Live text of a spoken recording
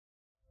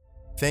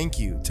Thank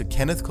you to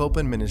Kenneth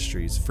Copeland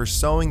Ministries for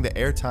sowing the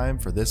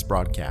airtime for this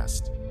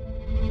broadcast.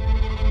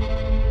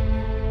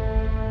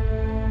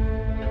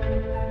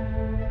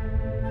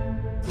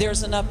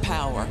 There's enough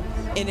power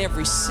in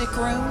every sick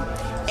room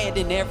and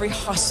in every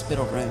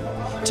hospital room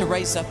to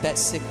raise up that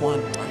sick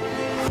one.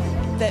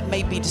 That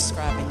may be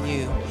describing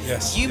you.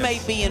 You may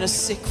be in a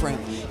sick room.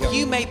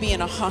 You may be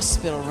in a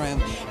hospital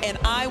room. And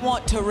I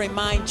want to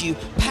remind you,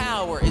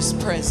 power is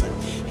present.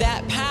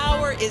 That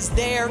power is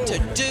there to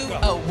do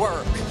a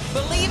work.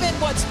 Believe in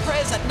what's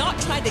present, not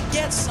trying to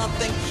get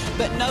something,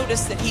 but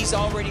notice that He's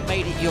already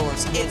made it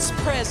yours. It's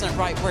present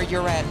right where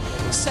you're at.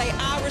 Say,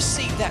 I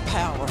receive that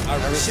power.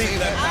 I receive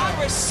that power.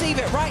 I receive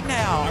it right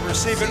now. I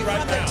receive it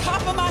right now. From the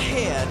top of my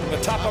head.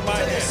 The top of my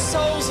head. To the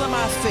soles of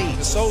my feet.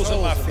 The soles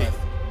of my feet.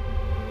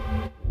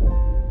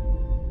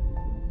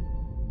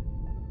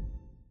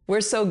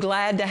 We're so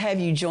glad to have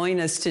you join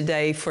us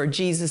today for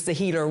Jesus the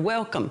Healer.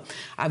 Welcome.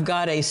 I've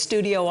got a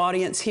studio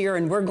audience here,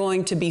 and we're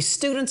going to be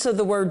students of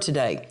the Word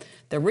today.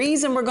 The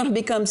reason we're going to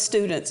become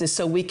students is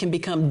so we can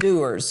become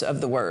doers of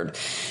the Word.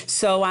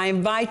 So I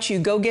invite you,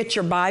 go get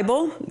your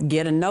Bible,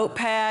 get a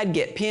notepad,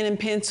 get pen and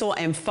pencil,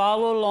 and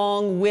follow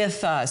along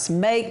with us.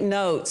 Make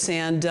notes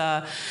and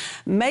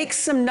make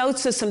some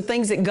notes of some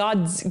things that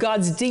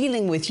God's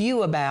dealing with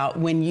you about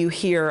when you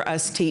hear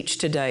us teach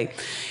today.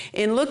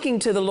 In looking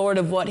to the Lord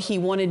of what He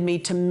wanted me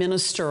to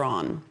minister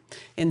on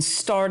in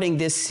starting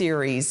this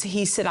series,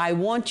 He said, I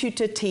want you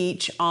to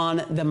teach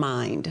on the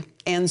mind.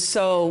 And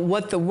so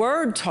what the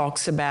Word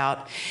talks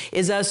about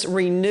is us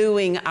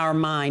renewing our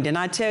mind. And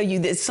I tell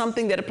you, it's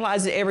something that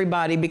applies to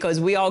everybody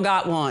because we all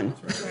got one.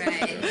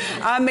 Right.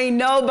 I mean,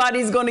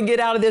 nobody's going to get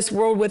out of this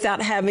world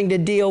without having to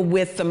deal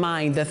with the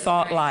mind, the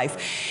thought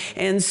life.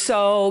 And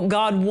so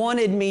God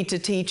wanted me to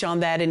teach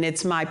on that, and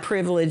it's my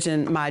privilege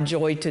and my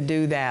joy to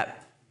do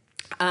that.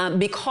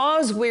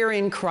 Because we're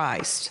in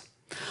Christ,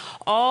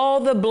 all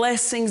the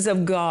blessings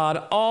of God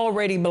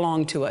already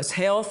belong to us.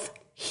 Health,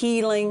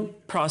 healing,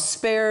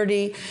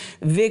 prosperity,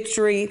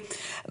 victory.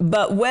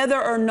 But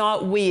whether or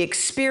not we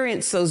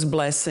experience those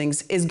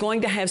blessings is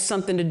going to have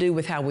something to do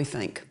with how we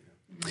think.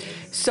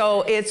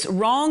 So it's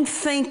wrong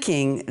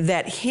thinking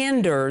that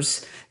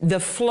hinders the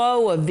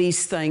flow of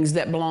these things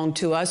that belong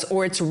to us,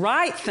 or it's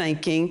right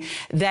thinking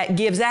that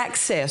gives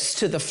access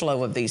to the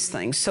flow of these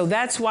things. So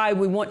that's why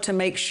we want to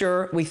make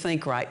sure we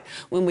think right.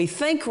 When we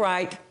think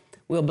right,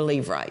 we'll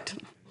believe right.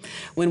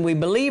 When we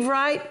believe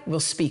right, we'll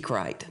speak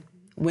right.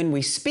 When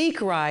we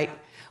speak right,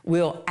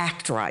 we'll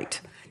act right.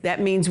 That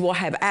means we'll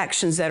have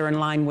actions that are in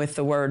line with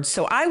the Word.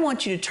 So I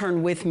want you to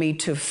turn with me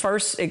to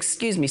 2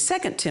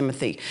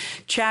 Timothy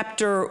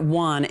chapter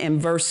 1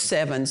 and verse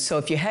 7. So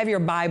if you have your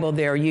Bible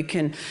there, you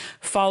can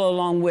follow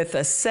along with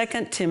us.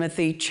 2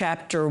 Timothy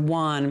chapter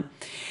 1.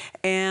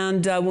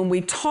 And when we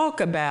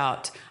talk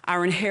about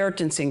our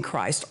inheritance in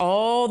Christ,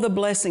 all the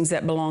blessings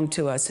that belong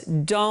to us,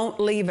 don't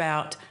leave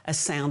out a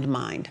sound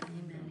mind.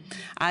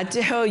 I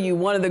tell you,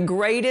 one of the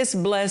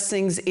greatest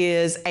blessings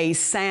is a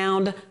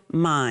sound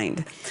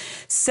mind.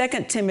 2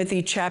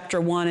 Timothy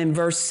chapter 1 and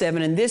verse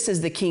 7, and this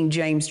is the King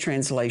James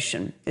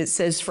translation. It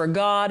says, for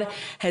God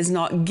has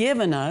not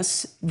given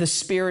us the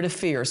spirit of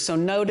fear. So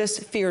notice,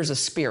 fear is a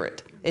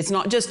spirit. It's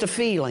not just a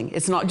feeling.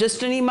 It's not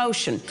just an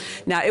emotion.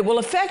 Now, it will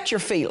affect your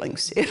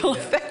feelings. It'll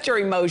affect your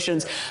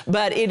emotions,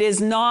 but it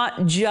is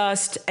not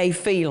just a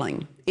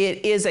feeling.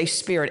 It is a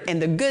spirit.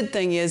 And the good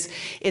thing is,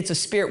 it's a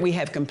spirit we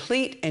have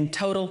complete and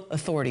total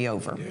authority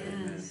over.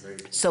 Yes.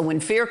 So when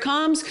fear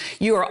comes,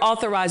 you are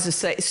authorized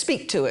to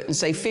speak to it and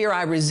say, fear,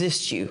 I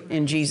resist you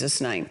in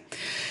Jesus' name.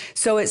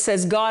 So it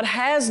says, God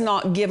has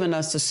not given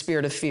us a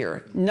spirit of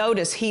fear.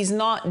 Notice, He's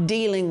not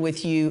dealing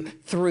with you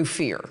through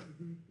fear.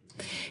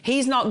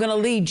 He's not going to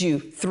lead you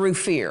through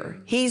fear.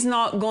 He's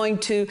not going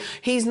to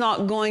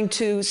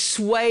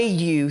sway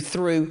you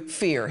through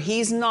fear.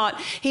 He's not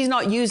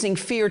using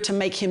fear to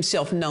make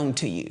Himself known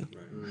to you.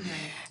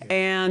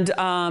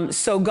 And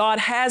so God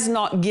has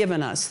not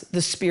given us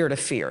the spirit of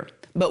fear.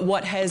 But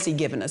what has He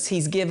given us?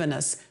 He's given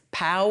us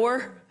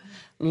power,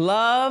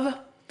 love,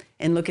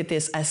 and look at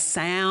this, a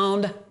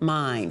sound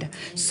mind.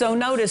 So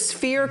notice,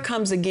 fear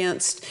comes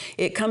against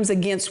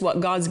what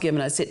God's given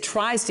us. It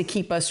tries to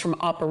keep us from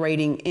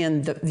operating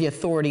in the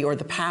authority or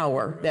the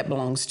power that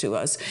belongs to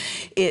us.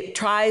 It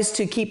tries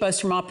to keep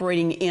us from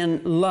operating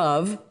in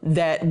love,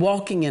 that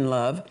walking in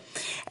love.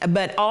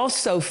 But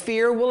also,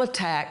 fear will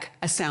attack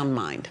a sound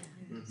mind.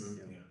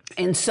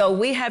 And so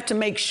we have to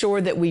make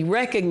sure that we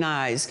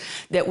recognize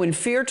that when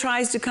fear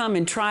tries to come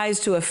and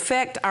tries to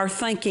affect our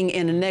thinking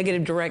in a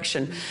negative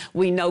direction,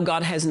 we know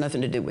God has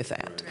nothing to do with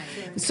that.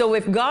 So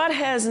if God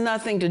has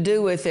nothing to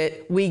do with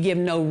it, we give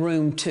no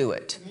room to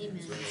it.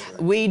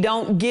 We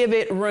don't give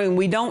it room.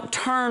 We don't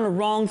turn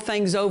wrong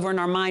things over in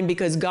our mind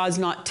because God's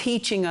not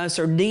teaching us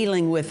or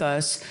dealing with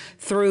us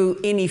through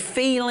any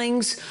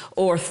feelings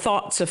or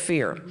thoughts of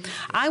fear.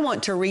 I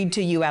want to read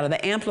to you out of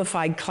the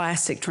Amplified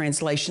Classic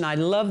Translation. I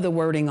love the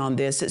wording on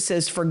this. It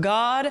says, for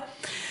God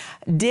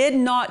did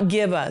not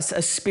give us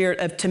a spirit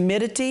of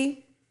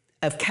timidity,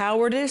 of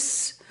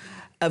cowardice,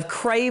 of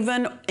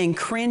craven and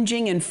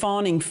cringing and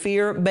fawning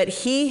fear, but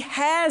he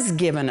has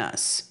given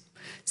us.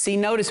 See,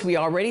 notice we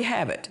already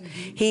have it.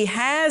 He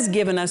has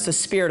given us a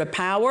spirit of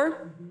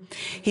power.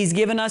 He's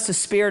given us a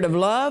spirit of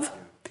love.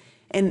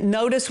 And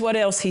notice what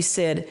else he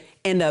said,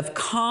 and of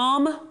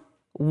calm,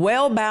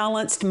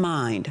 well-balanced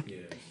mind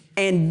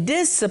and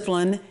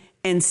discipline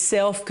and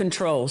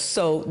self-control.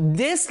 So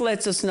this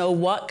lets us know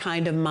what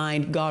kind of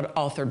mind God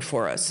authored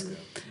for us.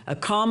 A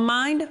calm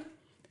mind,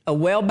 a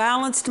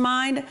well-balanced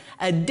mind,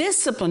 a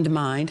disciplined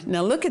mind.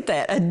 Now look at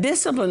that, a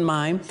disciplined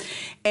mind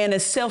and a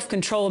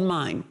self-controlled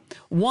mind.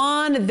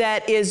 One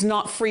that is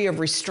not free of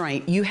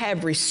restraint. You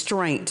have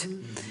restraint.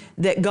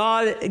 That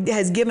God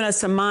has given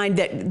us a mind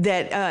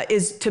that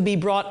is to be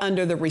brought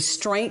under the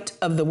restraint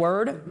of the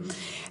Word.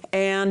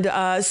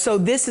 And so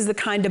this is the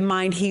kind of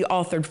mind he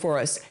authored for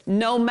us.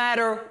 No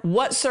matter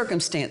what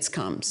circumstance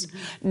comes,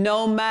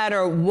 no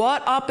matter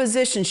what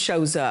opposition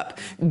shows up,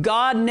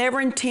 God never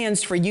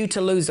intends for you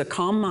to lose a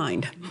calm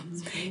mind.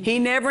 He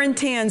never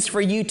intends for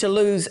you to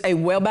lose a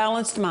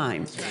well-balanced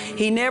mind.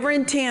 He never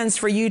intends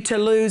for you to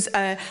lose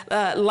a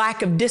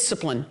lack of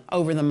discipline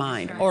over the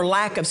mind or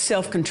lack of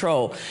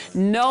self-control,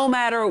 no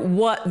matter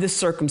what the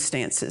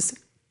circumstances.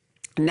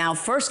 Now,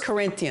 1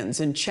 Corinthians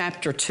in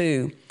chapter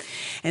 2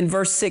 and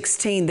verse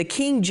 16, the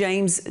King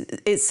James,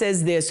 it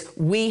says this,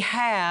 we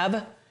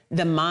have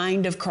the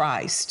mind of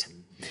Christ.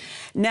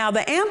 Now,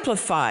 the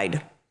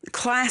Amplified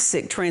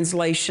Classic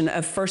translation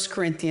of 1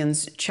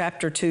 Corinthians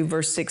chapter 2,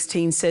 verse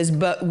 16 says,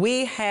 but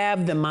we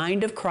have the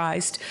mind of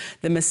Christ,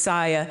 the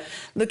Messiah.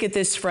 Look at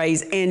this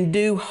phrase, and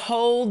do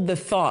hold the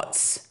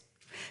thoughts,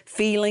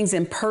 feelings,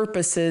 and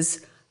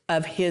purposes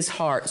of his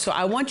heart. So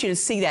I want you to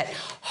see that.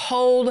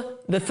 Hold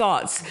the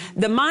thoughts.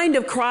 The mind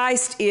of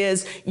Christ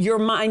is your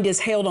mind is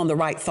held on the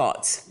right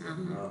thoughts.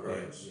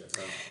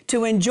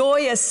 To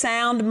enjoy a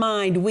sound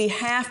mind, we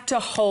have to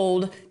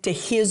hold to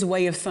his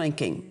way of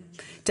thinking.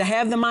 To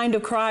have the mind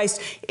of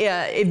Christ,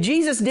 if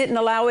Jesus didn't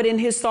allow it in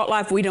his thought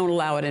life, we don't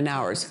allow it in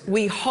ours.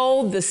 We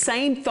hold the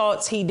same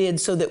thoughts he did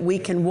so that we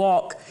can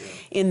walk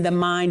in the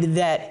mind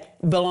that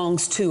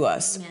belongs to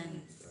us. Amen.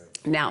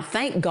 Now,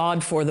 thank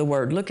God for the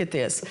Word. Look at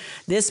this.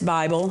 This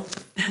Bible,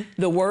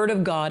 the Word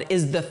of God,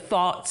 is the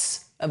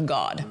thoughts of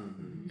God.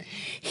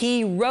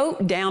 He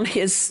wrote down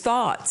his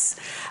thoughts.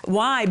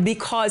 Why?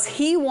 Because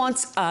he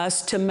wants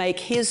us to make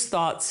his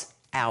thoughts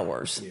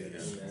ours.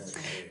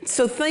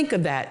 So think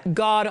of that.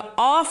 God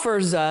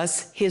offers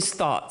us his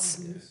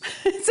thoughts.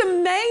 It's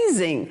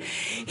amazing.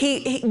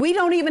 We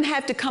don't even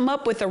have to come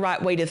up with the right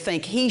way to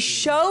think. He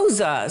shows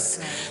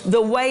us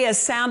the way a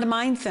sound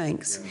mind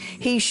thinks.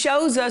 He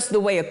shows us the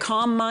way a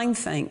calm mind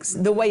thinks,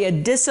 the way a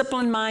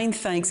disciplined mind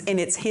thinks, and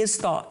it's his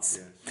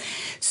thoughts.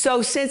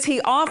 So since he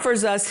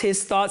offers us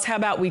his thoughts, how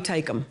about we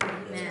take them?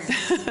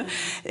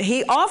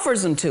 He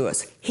offers them to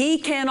us. He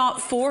cannot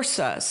force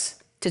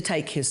us to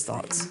take his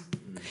thoughts.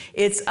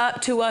 It's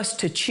up to us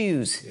to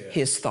choose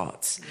his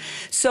thoughts.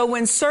 So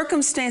when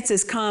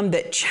circumstances come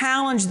that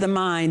challenge the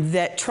mind,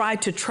 that try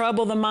to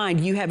trouble the mind,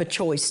 you have a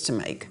choice to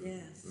make.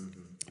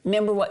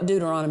 Remember what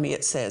Deuteronomy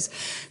it says.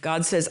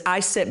 God says,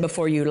 I set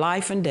before you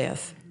life and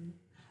death,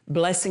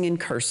 blessing and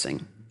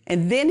cursing.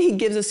 And then he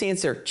gives us the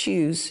answer,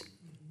 choose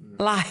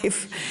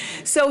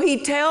life. So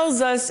he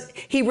tells us,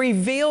 he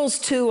reveals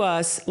to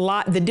us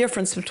the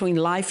difference between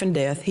life and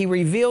death. He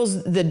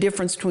reveals the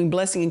difference between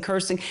blessing and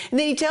cursing. And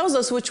then he tells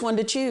us which one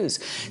to choose.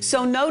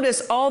 So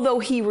notice, although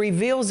he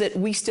reveals it,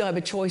 we still have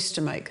a choice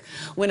to make.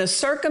 When a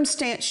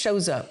circumstance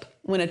shows up,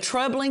 when a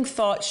troubling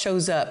thought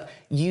shows up,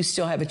 you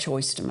still have a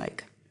choice to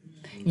make.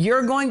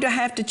 You're going to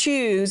have to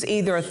choose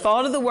either a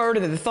thought of the Word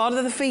or the thought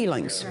of the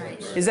feelings.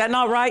 Is that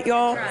not right,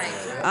 y'all?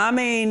 I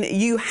mean,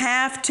 you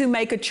have to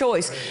make a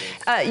choice.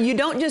 You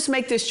don't just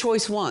make this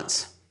choice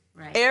once.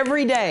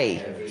 Every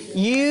day,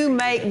 you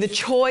make the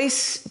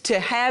choice to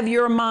have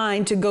your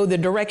mind to go the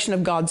direction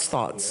of God's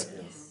thoughts.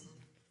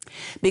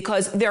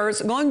 Because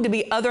there's going to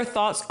be other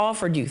thoughts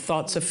offered you.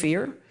 Thoughts of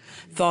fear,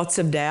 thoughts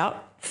of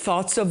doubt,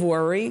 thoughts of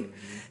worry,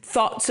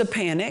 thoughts of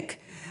panic.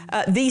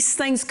 These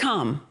things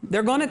come.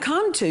 They're going to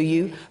come to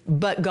you,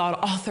 but God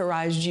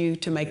authorized you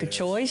to make a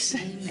choice,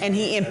 and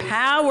he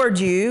empowered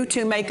you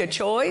to make a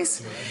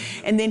choice,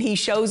 and then he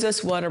shows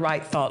us what a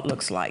right thought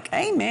looks like.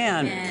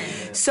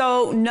 Amen.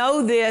 So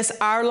know this,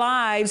 our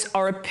lives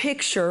are a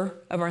picture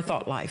of our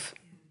thought life.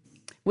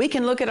 We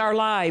can look at our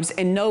lives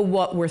and know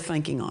what we're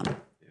thinking on.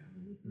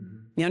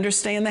 You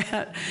understand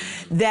that?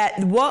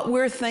 That what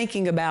we're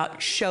thinking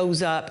about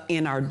shows up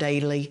in our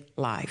daily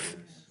life.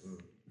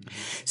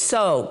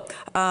 So,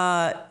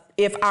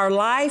 if our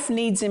life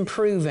needs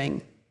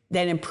improving,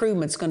 that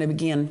improvement's going to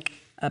begin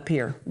up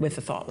here with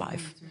the thought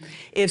life.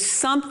 If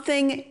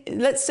something,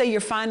 let's say your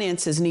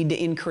finances need to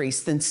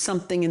increase, then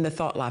something in the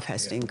thought life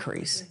has to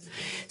increase.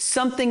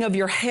 Something of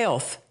your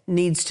health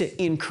needs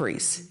to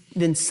increase,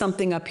 then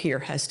something up here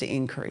has to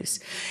increase.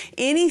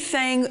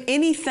 Anything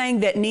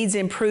that needs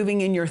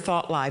improving in your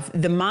thought life,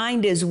 the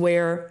mind is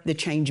where the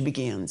change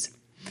begins.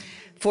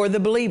 for the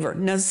believer.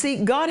 Now see,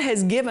 God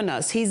has given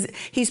us,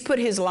 He's put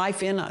His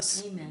life in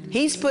us. Amen.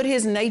 He's put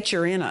His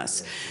nature in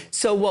us.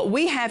 So what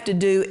we have to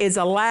do is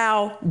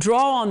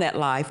draw on that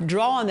life,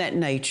 draw on that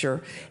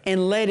nature,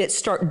 and let it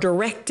start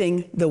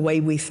directing the way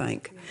we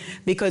think.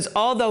 Because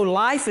although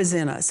life is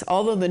in us,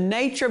 although the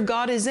nature of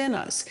God is in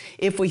us,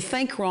 if we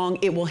think wrong,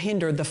 it will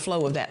hinder the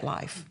flow of that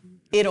life.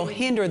 It'll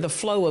hinder the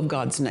flow of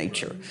God's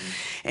nature.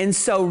 And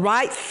so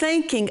right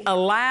thinking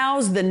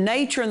allows the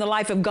nature and the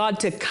life of God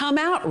to come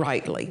out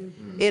rightly.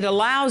 It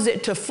allows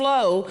it to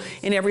flow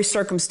in every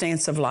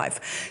circumstance of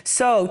life.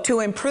 So to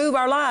improve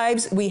our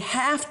lives, we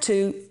have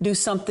to do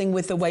something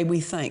with the way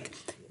we think.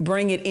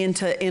 Bring it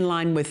in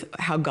line with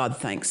how God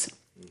thinks.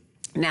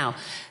 Now,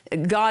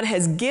 God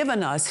has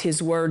given us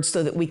His word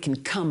so that we can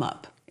come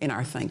up in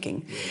our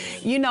thinking.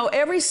 You know,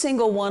 every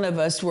single one of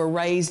us were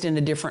raised in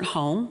a different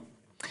home.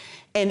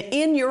 And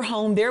in your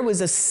home, there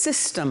was a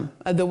system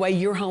of the way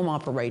your home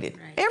operated.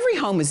 Right. Every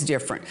home is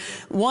different.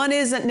 One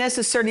isn't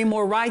necessarily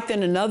more right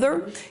than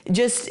another.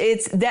 Just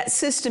that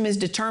system is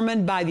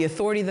determined by the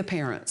authority of the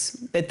parents.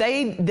 That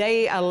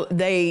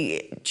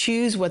they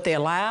choose what they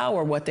allow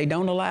or what they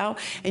don't allow,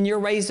 and you're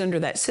raised under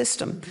that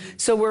system.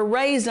 So we're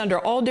raised under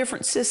all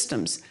different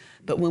systems.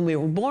 But when we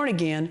were born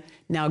again,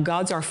 now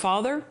God's our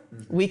Father.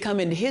 We come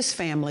into His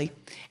family,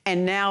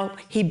 and now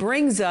He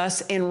brings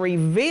us and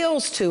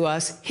reveals to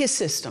us His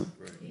system.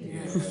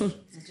 Yes.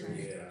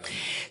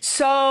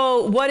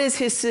 So what is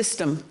His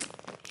system?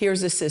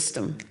 Here's the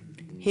system.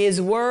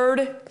 His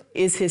word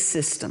is His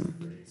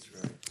system.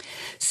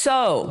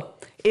 So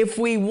if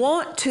we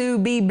want to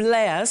be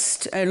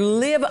blessed and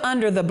live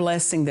under the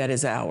blessing that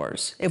is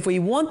ours, if we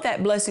want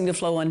that blessing to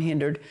flow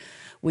unhindered,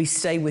 we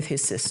stay with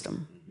His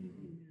system.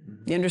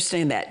 You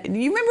understand that?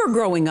 You remember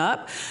growing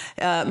up,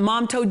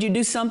 mom told you to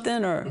do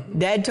something or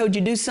dad told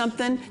you to do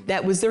something,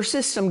 that was their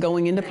system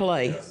going into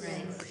play.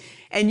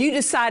 And you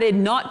decided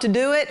not to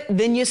do it,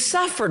 then you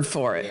suffered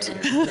for it.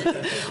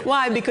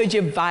 Why? Because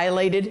you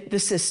violated the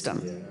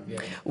system.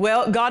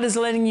 Well, God is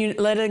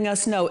letting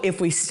us know if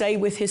we stay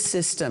with His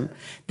system,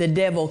 the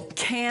devil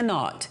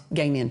cannot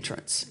gain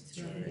entrance.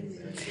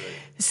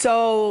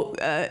 So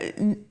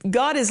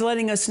God is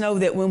letting us know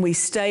that when we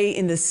stay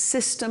in the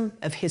system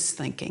of His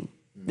thinking,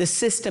 the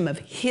system of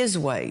His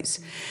ways,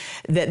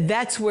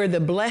 that's where the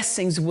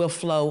blessings will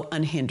flow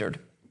unhindered.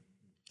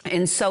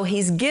 And so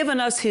He's given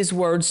us His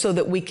word so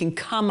that we can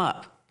come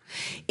up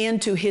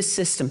into His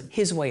system,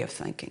 His way of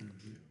thinking.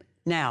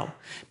 Now,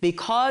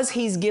 because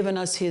He's given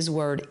us His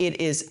word, it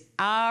is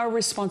our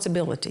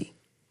responsibility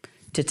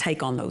to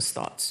take on those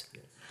thoughts.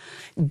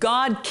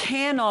 God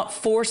cannot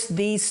force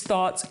these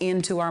thoughts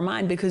into our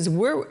mind because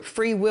we're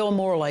free will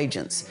moral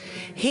agents.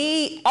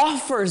 He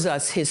offers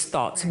us His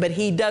thoughts, but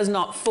He does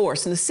not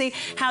force. And to see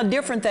how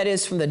different that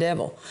is from the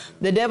devil.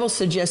 The devil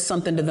suggests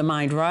something to the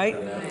mind, right?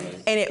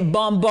 And it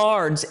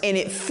bombards, and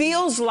it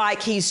feels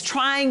like he's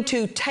trying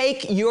to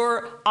take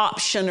your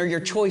option or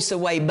your choice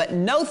away, but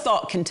no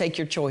thought can take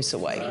your choice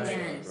away.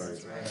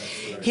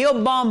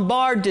 He'll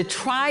bombard to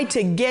try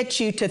to get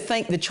you to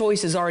think the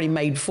choice is already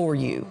made for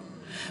you.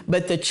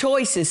 But the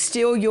choice is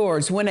still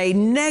yours. When a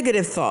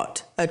negative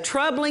thought, a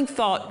troubling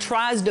thought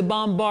tries to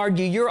bombard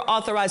you, you're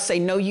authorized to say,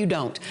 no, you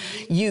don't.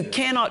 You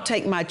cannot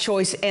take my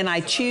choice, and I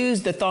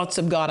choose the thoughts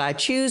of God. I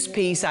choose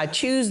peace. I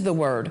choose the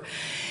word.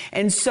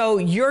 And so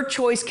your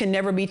choice can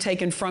never be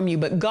taken from you,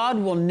 but God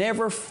will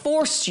never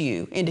force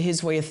you into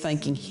His way of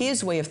thinking.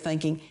 His way of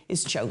thinking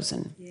is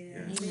chosen.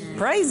 Yeah.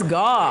 Praise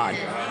God.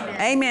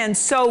 Amen.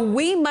 So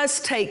we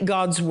must take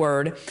God's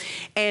word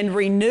and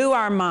renew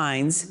our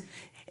minds.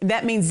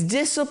 That means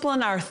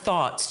discipline our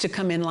thoughts to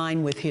come in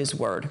line with His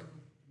word.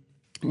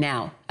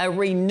 Now, a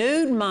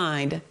renewed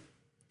mind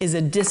is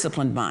a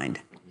disciplined mind.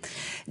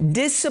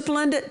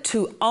 Disciplined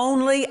to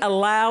only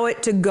allow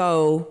it to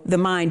go, the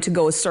mind to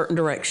go a certain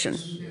direction.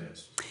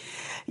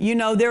 You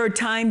know, there are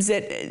times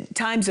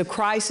of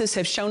crisis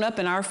have shown up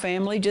in our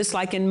family, just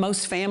like in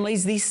most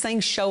families, these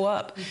things show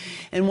up.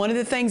 And one of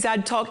the things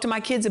I'd talk to my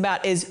kids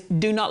about is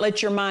do not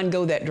let your mind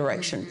go that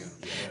direction.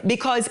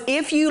 Because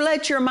if you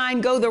let your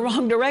mind go the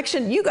wrong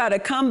direction, you got to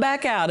come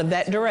back out of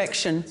that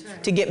direction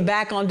to get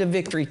back onto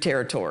victory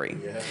territory.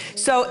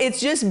 So it's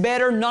just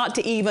better not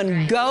to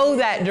even go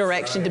that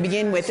direction to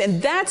begin with.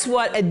 And that's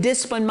what a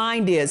disciplined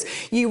mind is.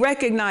 You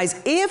recognize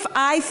if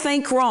I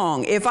think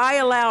wrong, if I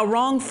allow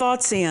wrong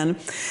thoughts in,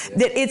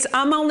 that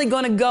I'm only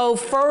going to go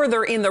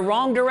further in the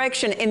wrong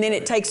direction, and then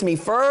it takes me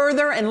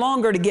further and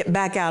longer to get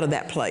back out of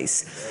that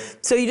place.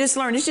 So you just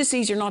learn, it's just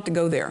easier not to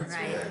go there.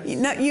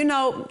 You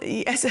know,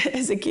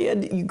 as a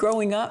kid,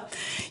 growing up,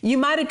 you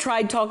might have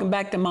tried talking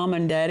back to mom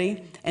and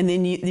daddy, and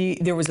then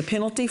there was a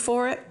penalty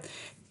for it.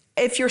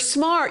 if you're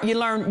smart, you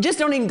learn, just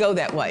don't even go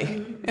that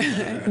way.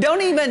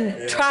 Don't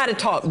even try to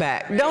talk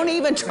back. Don't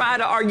even try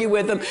to argue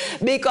with them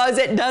because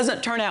it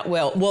doesn't turn out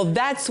well. Well,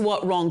 that's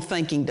what wrong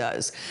thinking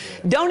does.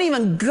 Don't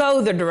even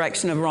go the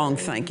direction of wrong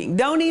thinking.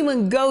 Don't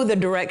even go the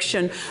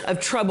direction of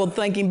troubled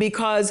thinking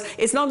because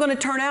it's not going to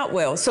turn out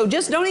well. So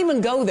just don't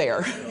even go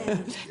there.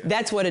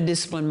 That's what a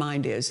disciplined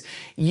mind is.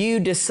 You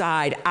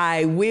decide,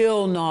 I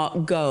will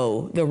not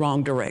go the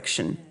wrong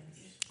direction.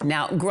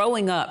 Now,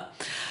 growing up,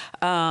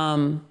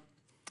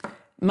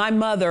 my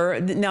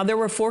mother, now there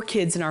were 4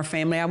 kids in our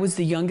family. I was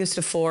the youngest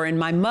of 4. And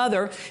my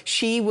mother,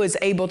 she was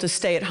able to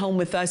stay at home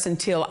with us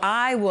until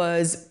I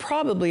was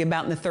probably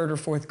about in the 3rd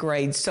or 4th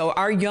grade. So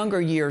our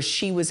younger years,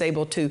 she was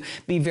able to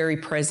be very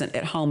present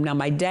at home. Now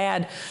my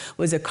dad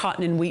was a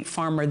cotton and wheat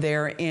farmer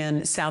there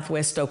in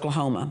southwest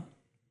Oklahoma.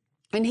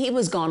 And he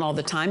was gone all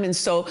the time, and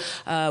so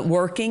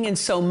working, and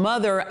so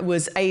Mother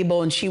was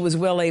able, and she was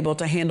well able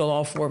to handle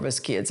all 4 of us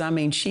kids. I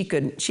mean, she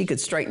could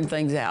straighten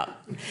things out.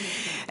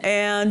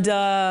 And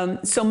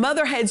so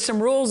Mother had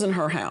some rules in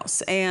her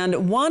house,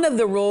 and one of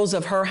the rules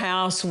of her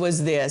house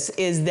was this,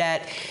 is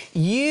that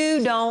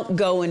you don't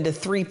go into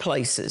 3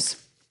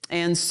 places.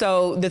 And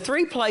so the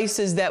 3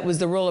 places that was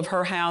the rule of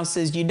her house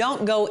is you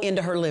don't go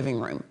into her living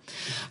room.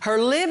 Her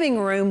living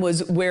room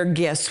was where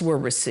guests were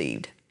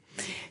received.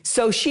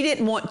 So she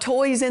didn't want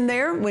toys in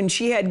there when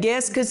she had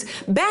guests, because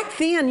back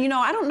then, you know,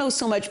 I don't know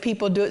so much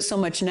people do it so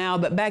much now,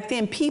 but back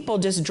then people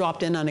just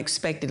dropped in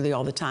unexpectedly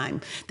all the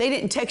time. They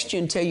didn't text you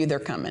and tell you they're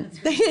coming.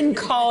 They didn't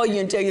call you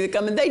and tell you they're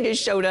coming. They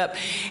just showed up.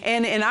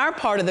 And in our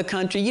part of the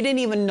country, you didn't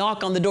even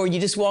knock on the door.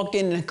 You just walked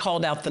in and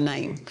called out the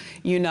name,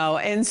 you know.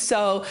 And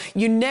so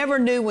you never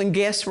knew when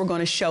guests were going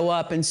to show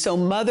up. And so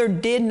Mother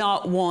did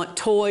not want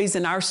toys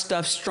and our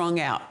stuff strung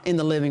out in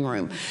the living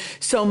room.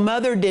 So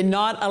Mother did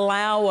not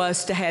allow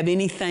us to have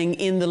anything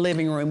in the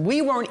living room.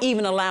 We weren't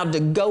even allowed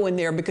to go in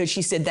there because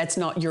she said, that's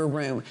not your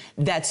room.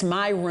 That's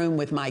my room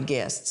with my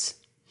guests.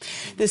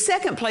 The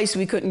second place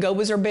we couldn't go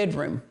was her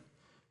bedroom.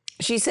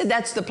 She said,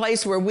 that's the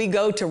place where we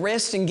go to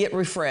rest and get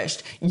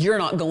refreshed. You're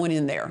not going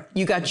in there.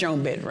 You got your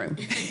own bedroom.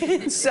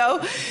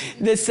 So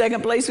the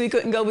second place we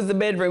couldn't go was the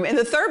bedroom. And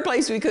the third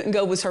place we couldn't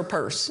go was her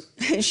purse.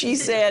 She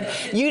said,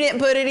 you didn't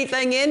put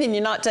anything in and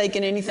you're not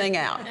taking anything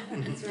out.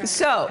 Right.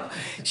 So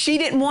she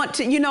didn't want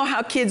to, you know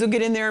how kids will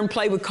get in there and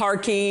play with car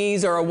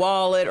keys or a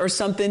wallet or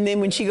something. Then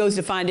when she goes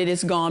to find it,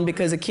 it's gone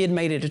because a kid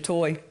made it a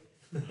toy.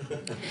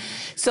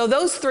 So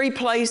those 3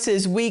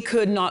 places we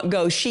could not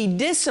go. She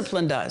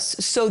disciplined us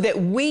so that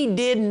we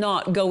did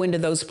not go into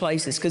those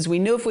places because we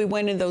knew if we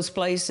went into those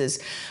places,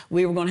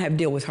 we were going to have to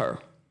deal with her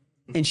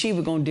and she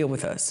was going to deal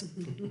with us.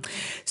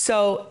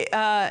 So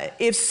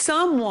if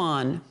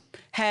someone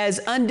has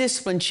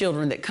undisciplined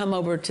children that come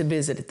over to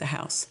visit at the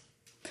house,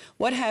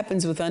 what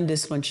happens with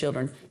undisciplined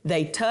children?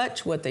 They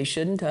touch what they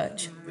shouldn't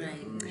touch.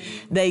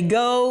 They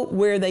go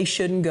where they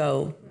shouldn't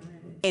go,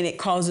 and it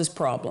causes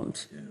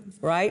problems.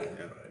 Right?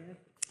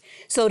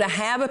 So to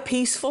have a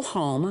peaceful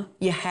home,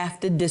 you have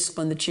to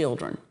discipline the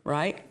children,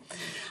 right?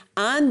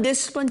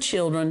 Undisciplined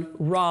children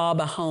rob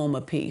a home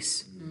of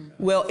peace.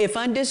 Well, if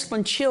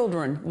undisciplined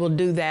children will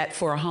do that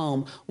for a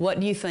home,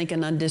 what do you think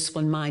an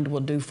undisciplined mind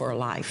will do for a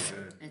life?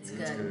 That's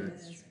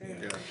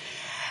good.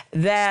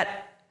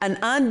 That an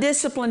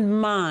undisciplined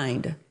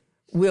mind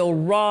will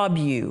rob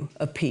you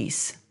of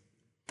peace.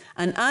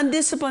 An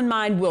undisciplined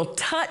mind will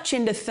touch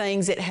into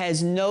things it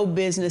has no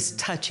business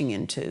touching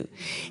into.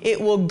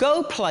 It will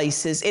go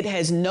places it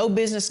has no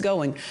business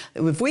going.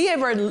 If we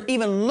ever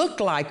even looked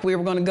like we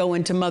were going to go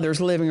into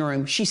Mother's living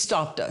room, she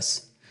stopped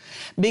us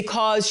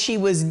because she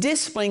was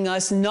disciplining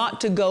us not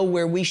to go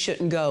where we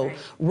shouldn't go.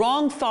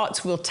 Wrong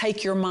thoughts will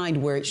take your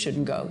mind where it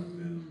shouldn't go.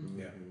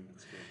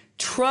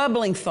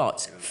 Troubling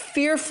thoughts,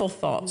 fearful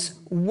thoughts,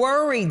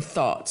 worried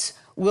thoughts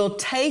will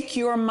take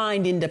your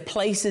mind into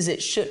places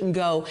it shouldn't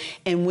go.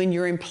 And when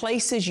you're in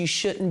places you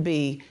shouldn't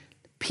be,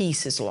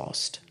 peace is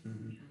lost.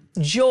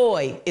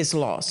 Joy is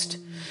lost.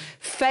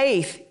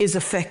 Faith is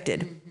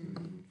affected.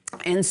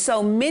 And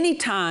so many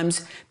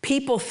times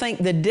people think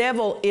the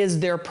devil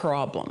is their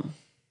problem,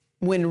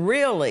 when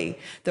really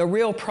the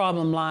real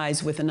problem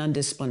lies with an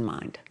undisciplined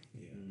mind.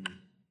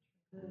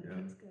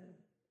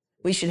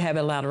 We should have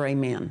a louder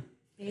amen.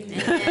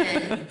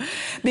 Amen.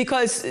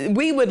 Because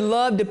we would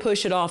love to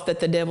push it off that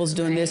the devil's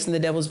doing this and the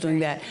devil's doing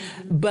that.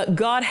 But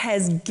God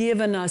has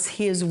given us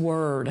His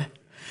word.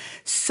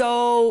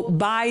 So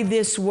by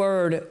this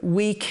word,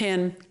 we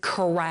can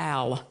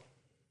corral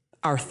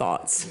our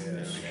thoughts.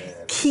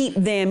 Keep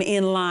them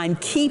in line.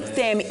 Keep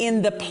them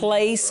in the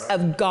place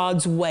of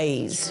God's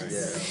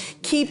ways.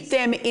 Keep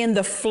them in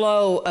the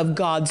flow of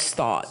God's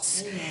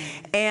thoughts.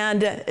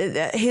 And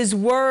His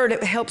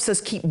word helps us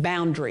keep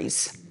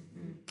boundaries.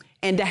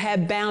 And to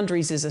have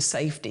boundaries is a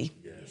safety.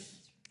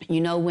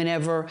 You know,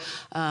 whenever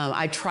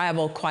I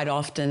travel quite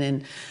often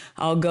and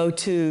I'll go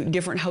to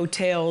different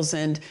hotels,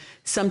 and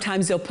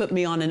sometimes they'll put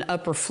me on an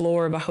upper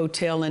floor of a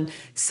hotel, and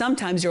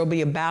sometimes there'll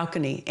be a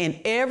balcony.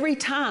 And every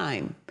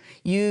time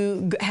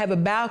you have a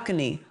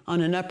balcony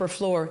on an upper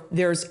floor,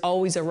 there's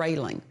always a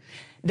railing.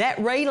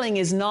 That railing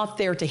is not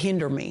there to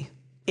hinder me.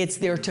 It's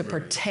there to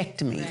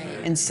protect me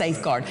and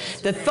safeguard.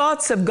 The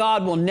thoughts of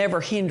God will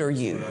never hinder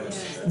you.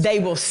 They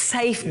will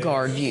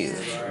safeguard you.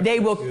 They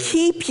will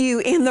keep you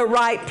in the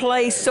right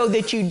place so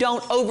that you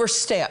don't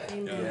overstep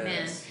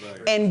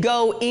and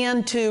go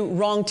into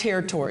wrong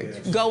territory,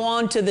 go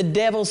on to the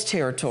devil's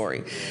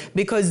territory,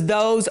 because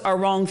those are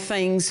wrong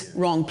things,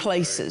 wrong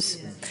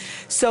places.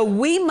 So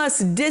we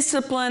must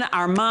discipline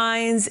our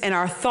minds and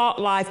our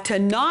thought life to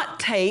not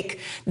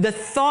take the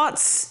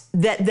thoughts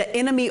that the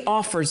enemy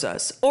offers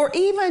us, or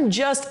even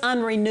just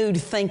unrenewed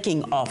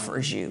thinking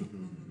offers you.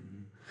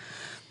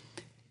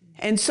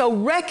 And so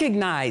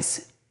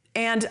recognize,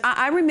 and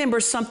I remember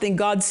something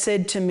God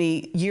said to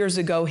me years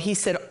ago. He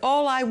said,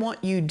 all I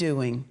want you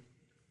doing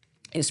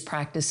is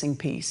practicing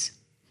peace.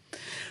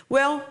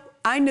 Well,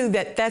 I knew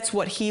that that's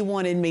what He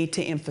wanted me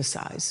to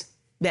emphasize,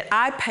 that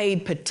I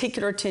paid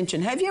particular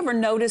attention. Have you ever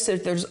noticed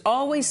that there's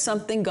always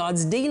something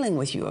God's dealing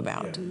with you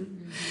about?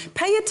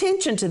 Pay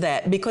attention to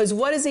that, because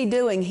what is He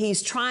doing?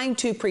 He's trying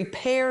to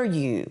prepare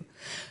you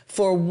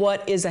for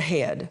what is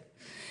ahead.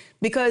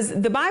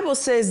 Because the Bible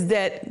says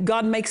that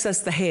God makes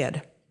us the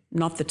head,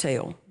 not the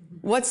tail.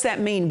 What's that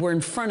mean? We're in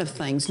front of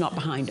things, not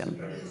behind them.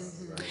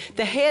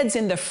 The head's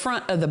in the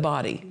front of the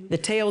body. The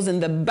tail's in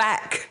the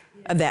back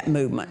of that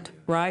movement,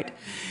 right?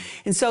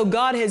 And so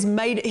God has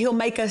He'll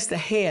make us the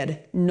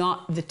head,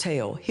 not the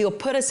tail. He'll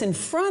put us in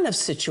front of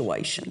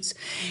situations.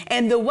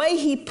 And the way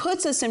He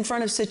puts us in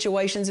front of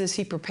situations is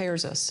He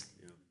prepares us.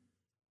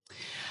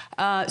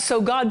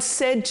 So God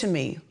said to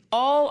me,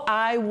 all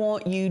I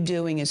want you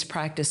doing is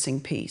practicing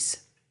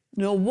peace.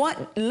 Now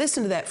what?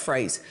 Listen to that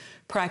phrase,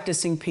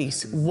 practicing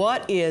peace.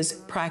 What is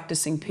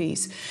practicing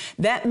peace?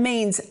 That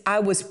means I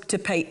was to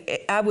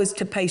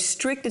pay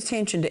strict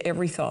attention to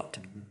every thought.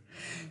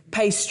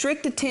 Pay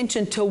strict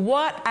attention to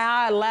what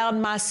I allowed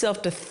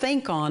myself to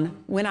think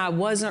on when I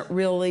wasn't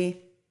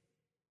really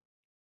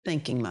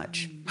thinking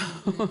much.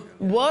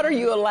 What are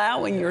you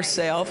allowing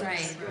yourself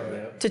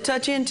to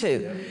touch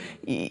into?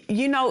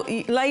 You know,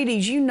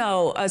 ladies, you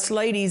know, us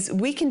ladies,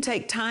 we can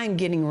take time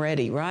getting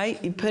ready,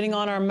 right? Putting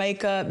on our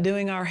makeup,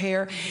 doing our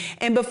hair.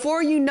 And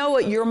before you know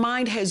it, your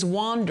mind has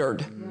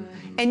wandered.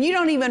 And you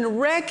don't even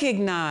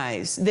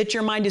recognize that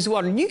your mind is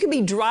wandering. You could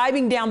be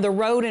driving down the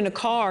road in a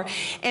car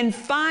and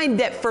find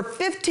that for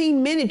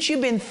 15 minutes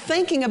you've been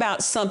thinking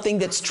about something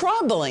that's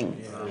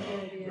troubling.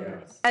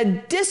 A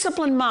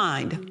disciplined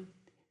mind,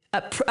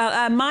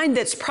 a mind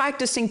that's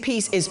practicing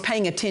peace, is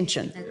paying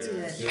attention.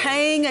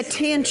 Paying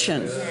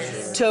attention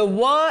to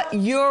what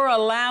you're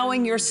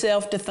allowing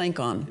yourself to think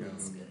on.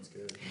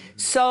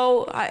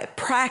 So,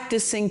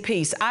 practicing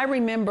peace. I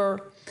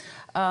remember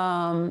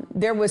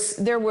there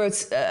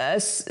was a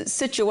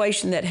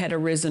situation that had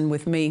arisen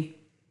with me,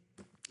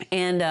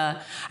 and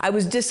I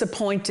was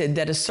disappointed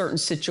that a certain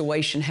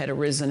situation had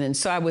arisen. And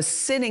so I was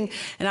sitting,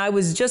 and I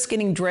was just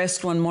getting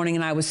dressed one morning,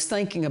 and I was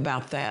thinking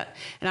about that.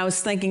 And I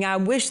was thinking, I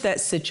wish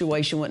that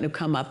situation wouldn't have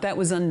come up. That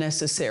was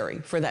unnecessary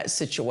for that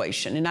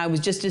situation. And I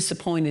was just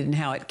disappointed in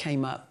how it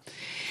came up.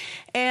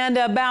 And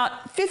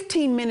about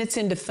 15 minutes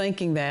into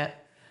thinking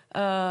that,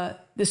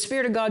 the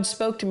Spirit of God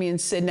spoke to me and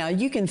said, now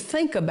you can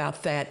think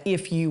about that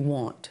if you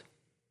want.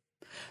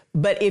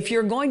 But if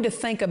you're going to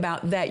think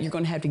about that, you're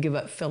going to have to give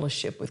up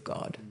fellowship with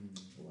God.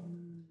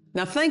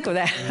 Now think of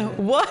that.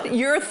 What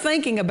you're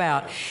thinking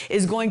about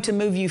is going to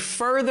move you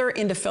further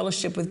into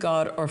fellowship with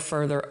God or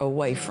further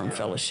away from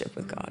fellowship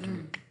with God.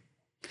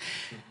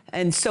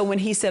 And so when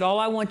He said, all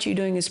I want you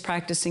doing is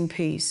practicing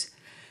peace,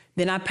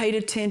 then I paid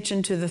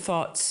attention to the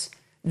thoughts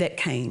that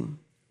came.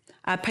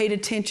 I paid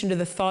attention to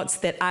the thoughts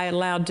that I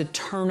allowed to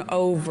turn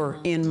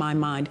over in my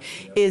mind.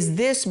 Is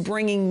this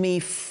bringing me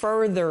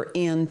further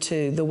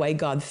into the way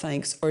God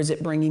thinks, or is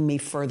it bringing me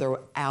further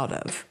out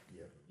of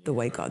the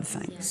way God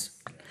thinks?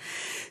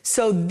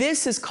 So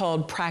this is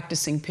called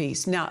practicing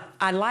peace. Now,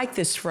 I like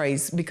this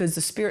phrase because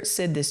the Spirit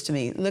said this to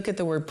me. Look at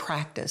the word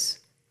practice.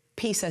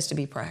 Peace has to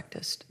be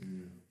practiced.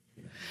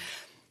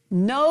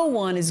 No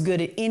one is good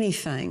at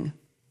anything,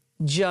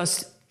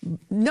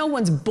 no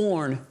one's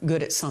born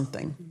good at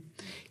something.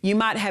 You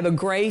might have a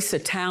grace, a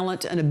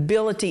talent, an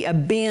ability, a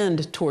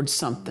bend towards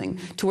something,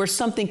 to where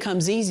something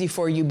comes easy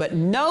for you, but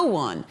no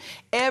one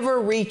ever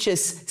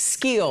reaches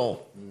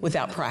skill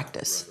without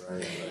practice.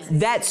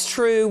 That's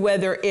true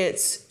whether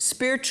it's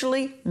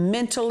spiritually,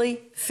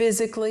 mentally,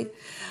 physically.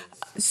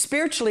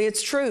 Spiritually,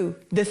 it's true.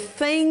 The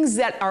things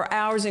that are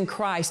ours in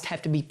Christ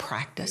have to be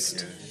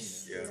practiced.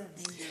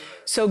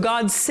 So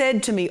God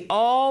said to me,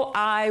 all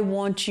I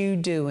want you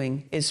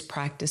doing is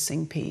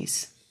practicing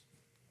peace.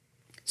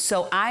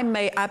 So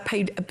I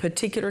paid a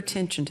particular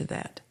attention to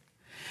that.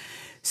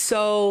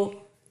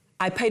 So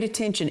I paid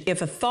attention.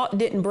 If a thought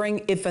didn't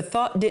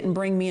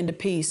bring me into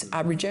peace,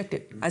 I reject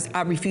it.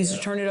 I refuse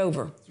to turn it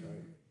over.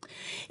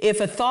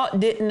 If a thought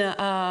didn't,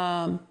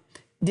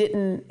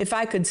 if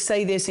I could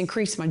say this,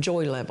 increase my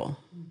joy level,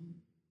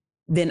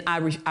 then I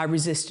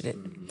resisted it.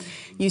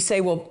 You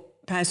say, well,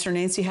 Pastor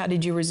Nancy, how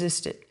did you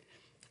resist it?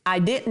 I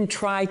didn't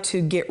try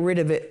to get rid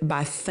of it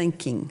by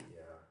thinking.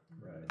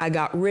 I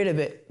got rid of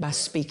it by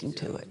speaking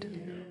to it.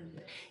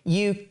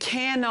 You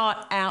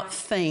cannot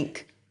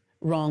outthink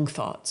wrong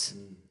thoughts.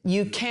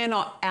 You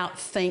cannot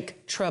outthink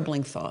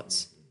troubling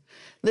thoughts.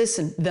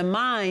 Listen, the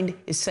mind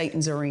is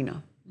Satan's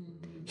arena.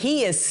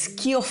 He is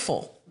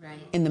skillful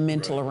in the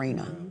mental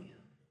arena.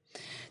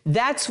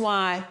 That's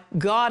why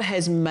God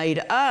has made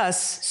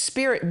us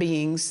spirit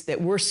beings that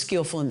we're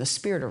skillful in the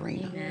spirit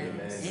arena.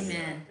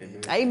 Amen.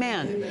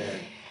 Amen.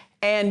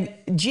 And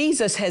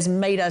Jesus has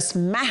made us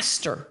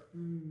master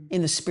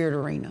in the spirit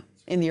arena,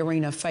 in the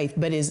arena of faith,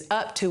 but it's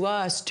up to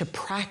us to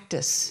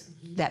practice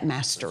that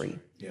mastery.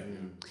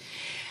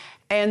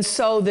 And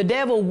so the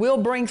devil will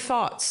bring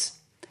thoughts,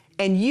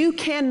 and you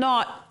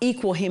cannot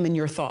equal him in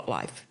your thought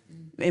life.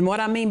 And what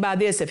I mean by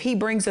this, if he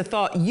brings a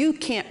thought, you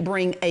can't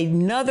bring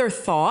another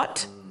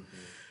thought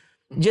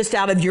just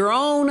out of your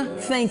own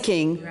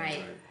thinking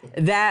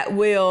that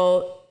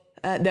will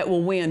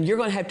win. You're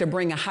going to have to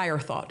bring a higher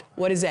thought.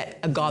 What is that?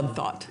 A God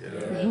thought.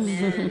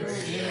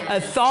 A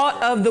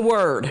thought of the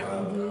Word.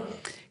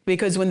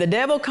 Because when the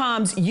devil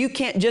comes, you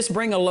can't just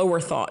bring a lower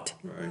thought.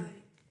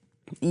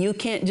 You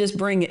can't just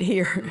bring it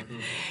here.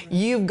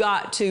 You've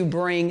got to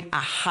bring a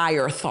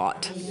higher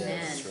thought.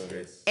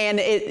 And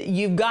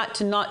you've got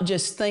to not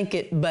just think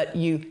it, but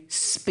you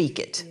speak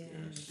it.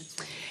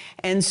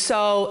 And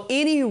so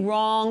any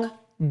wrong,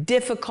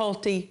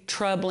 difficulty,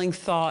 troubling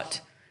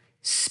thought,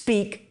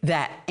 speak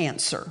that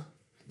answer.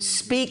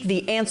 Speak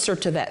the answer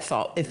to that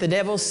thought. If the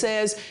devil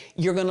says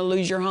you're going to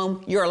lose your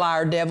home, you're a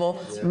liar,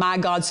 devil. My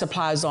God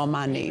supplies all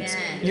my needs.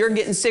 You're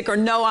getting sicker.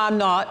 No, I'm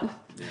not.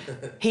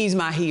 He's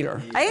my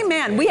healer.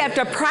 Amen. We have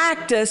to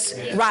practice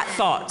right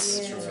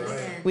thoughts.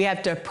 We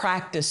have to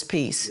practice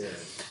peace.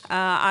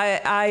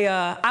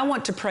 I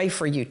want to pray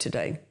for you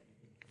today.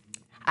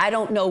 I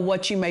don't know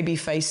what you may be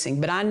facing,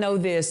 but I know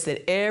this,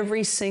 that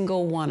every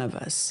single one of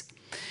us,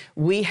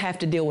 we have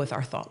to deal with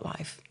our thought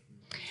life.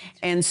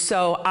 And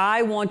so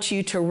I want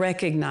you to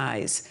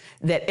recognize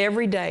that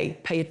every day,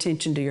 pay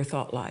attention to your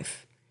thought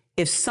life.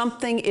 If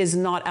something is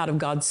not out of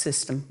God's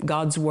system,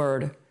 God's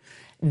Word,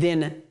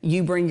 then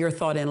you bring your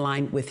thought in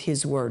line with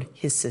His Word,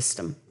 His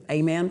system.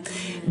 Amen.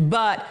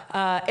 But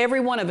every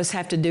one of us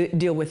have to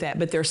deal with that.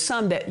 But there's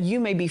some that you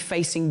may be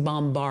facing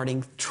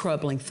bombarding,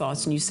 troubling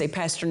thoughts. And you say,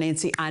 Pastor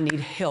Nancy, I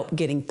need help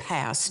getting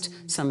past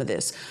some of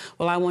this.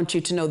 Well, I want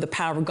you to know the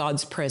power of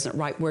God's present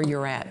right where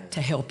you're at to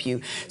help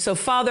you. So,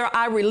 Father,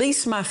 I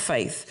release my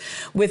faith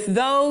with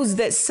those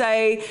that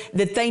say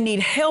that they need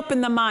help in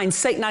the mind.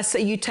 Satan, I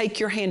say you take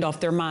your hand off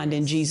their mind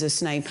in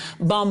Jesus' name.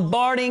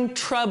 Bombarding,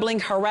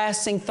 troubling,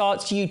 harassing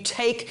thoughts, you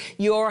take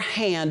your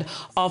hand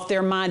off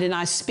their mind. And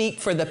I speak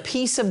for the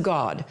peace of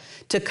God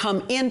to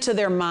come into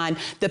their mind,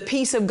 the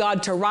peace of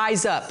God to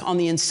rise up on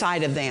the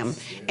inside of them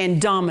and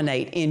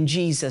dominate in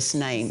Jesus'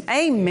 name.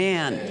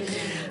 Amen.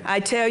 I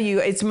tell you,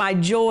 it's my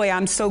joy.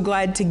 I'm so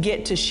glad to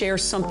get to share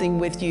something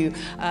with you.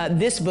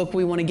 This book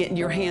we want to get in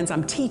your hands.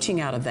 I'm teaching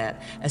out of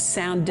that, A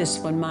Sound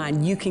Disciplined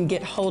Mind. You can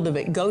get hold of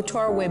it. Go to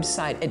our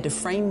website at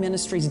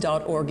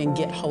DufresneMinistries.org and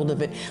get hold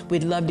of it.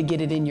 We'd love to get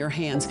it in your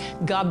hands.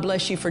 God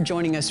bless you for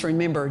joining us.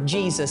 Remember,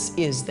 Jesus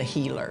is the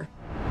healer.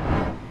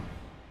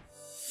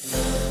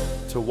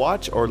 To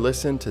watch or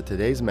listen to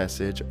today's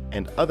message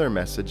and other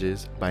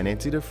messages by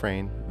Nancy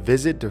Dufresne,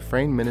 visit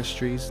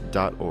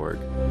DufresneMinistries.org.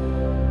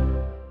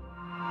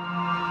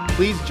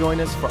 Please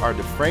join us for our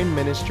Dufresne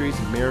Ministries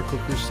Miracle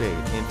Crusade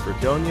in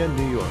Fredonia,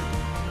 New York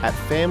at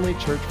Family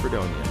Church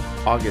Fredonia,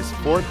 August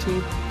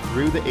 14th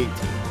through the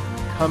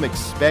 18th. Come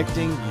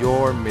expecting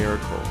your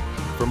miracle.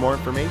 For more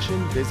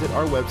information, visit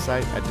our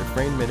website at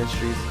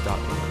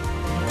DufresneMinistries.org.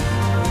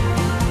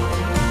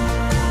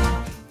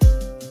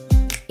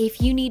 If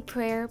you need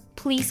prayer,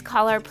 please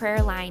call our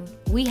prayer line.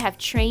 We have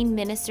trained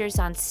ministers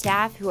on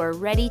staff who are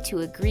ready to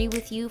agree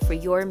with you for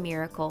your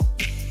miracle.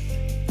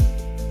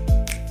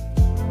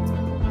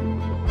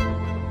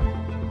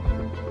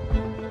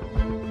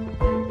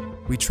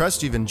 We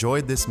trust you've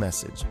enjoyed this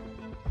message.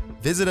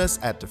 Visit us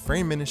at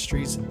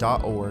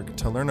DufresneMinistries.org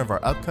to learn of our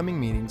upcoming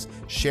meetings,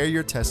 share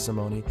your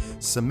testimony,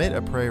 submit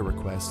a prayer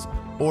request,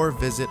 or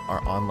visit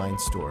our online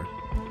store.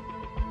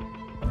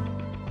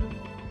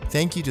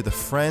 Thank you to the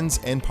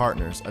friends and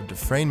partners of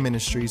Dufresne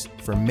Ministries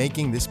for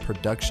making this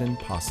production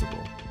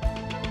possible.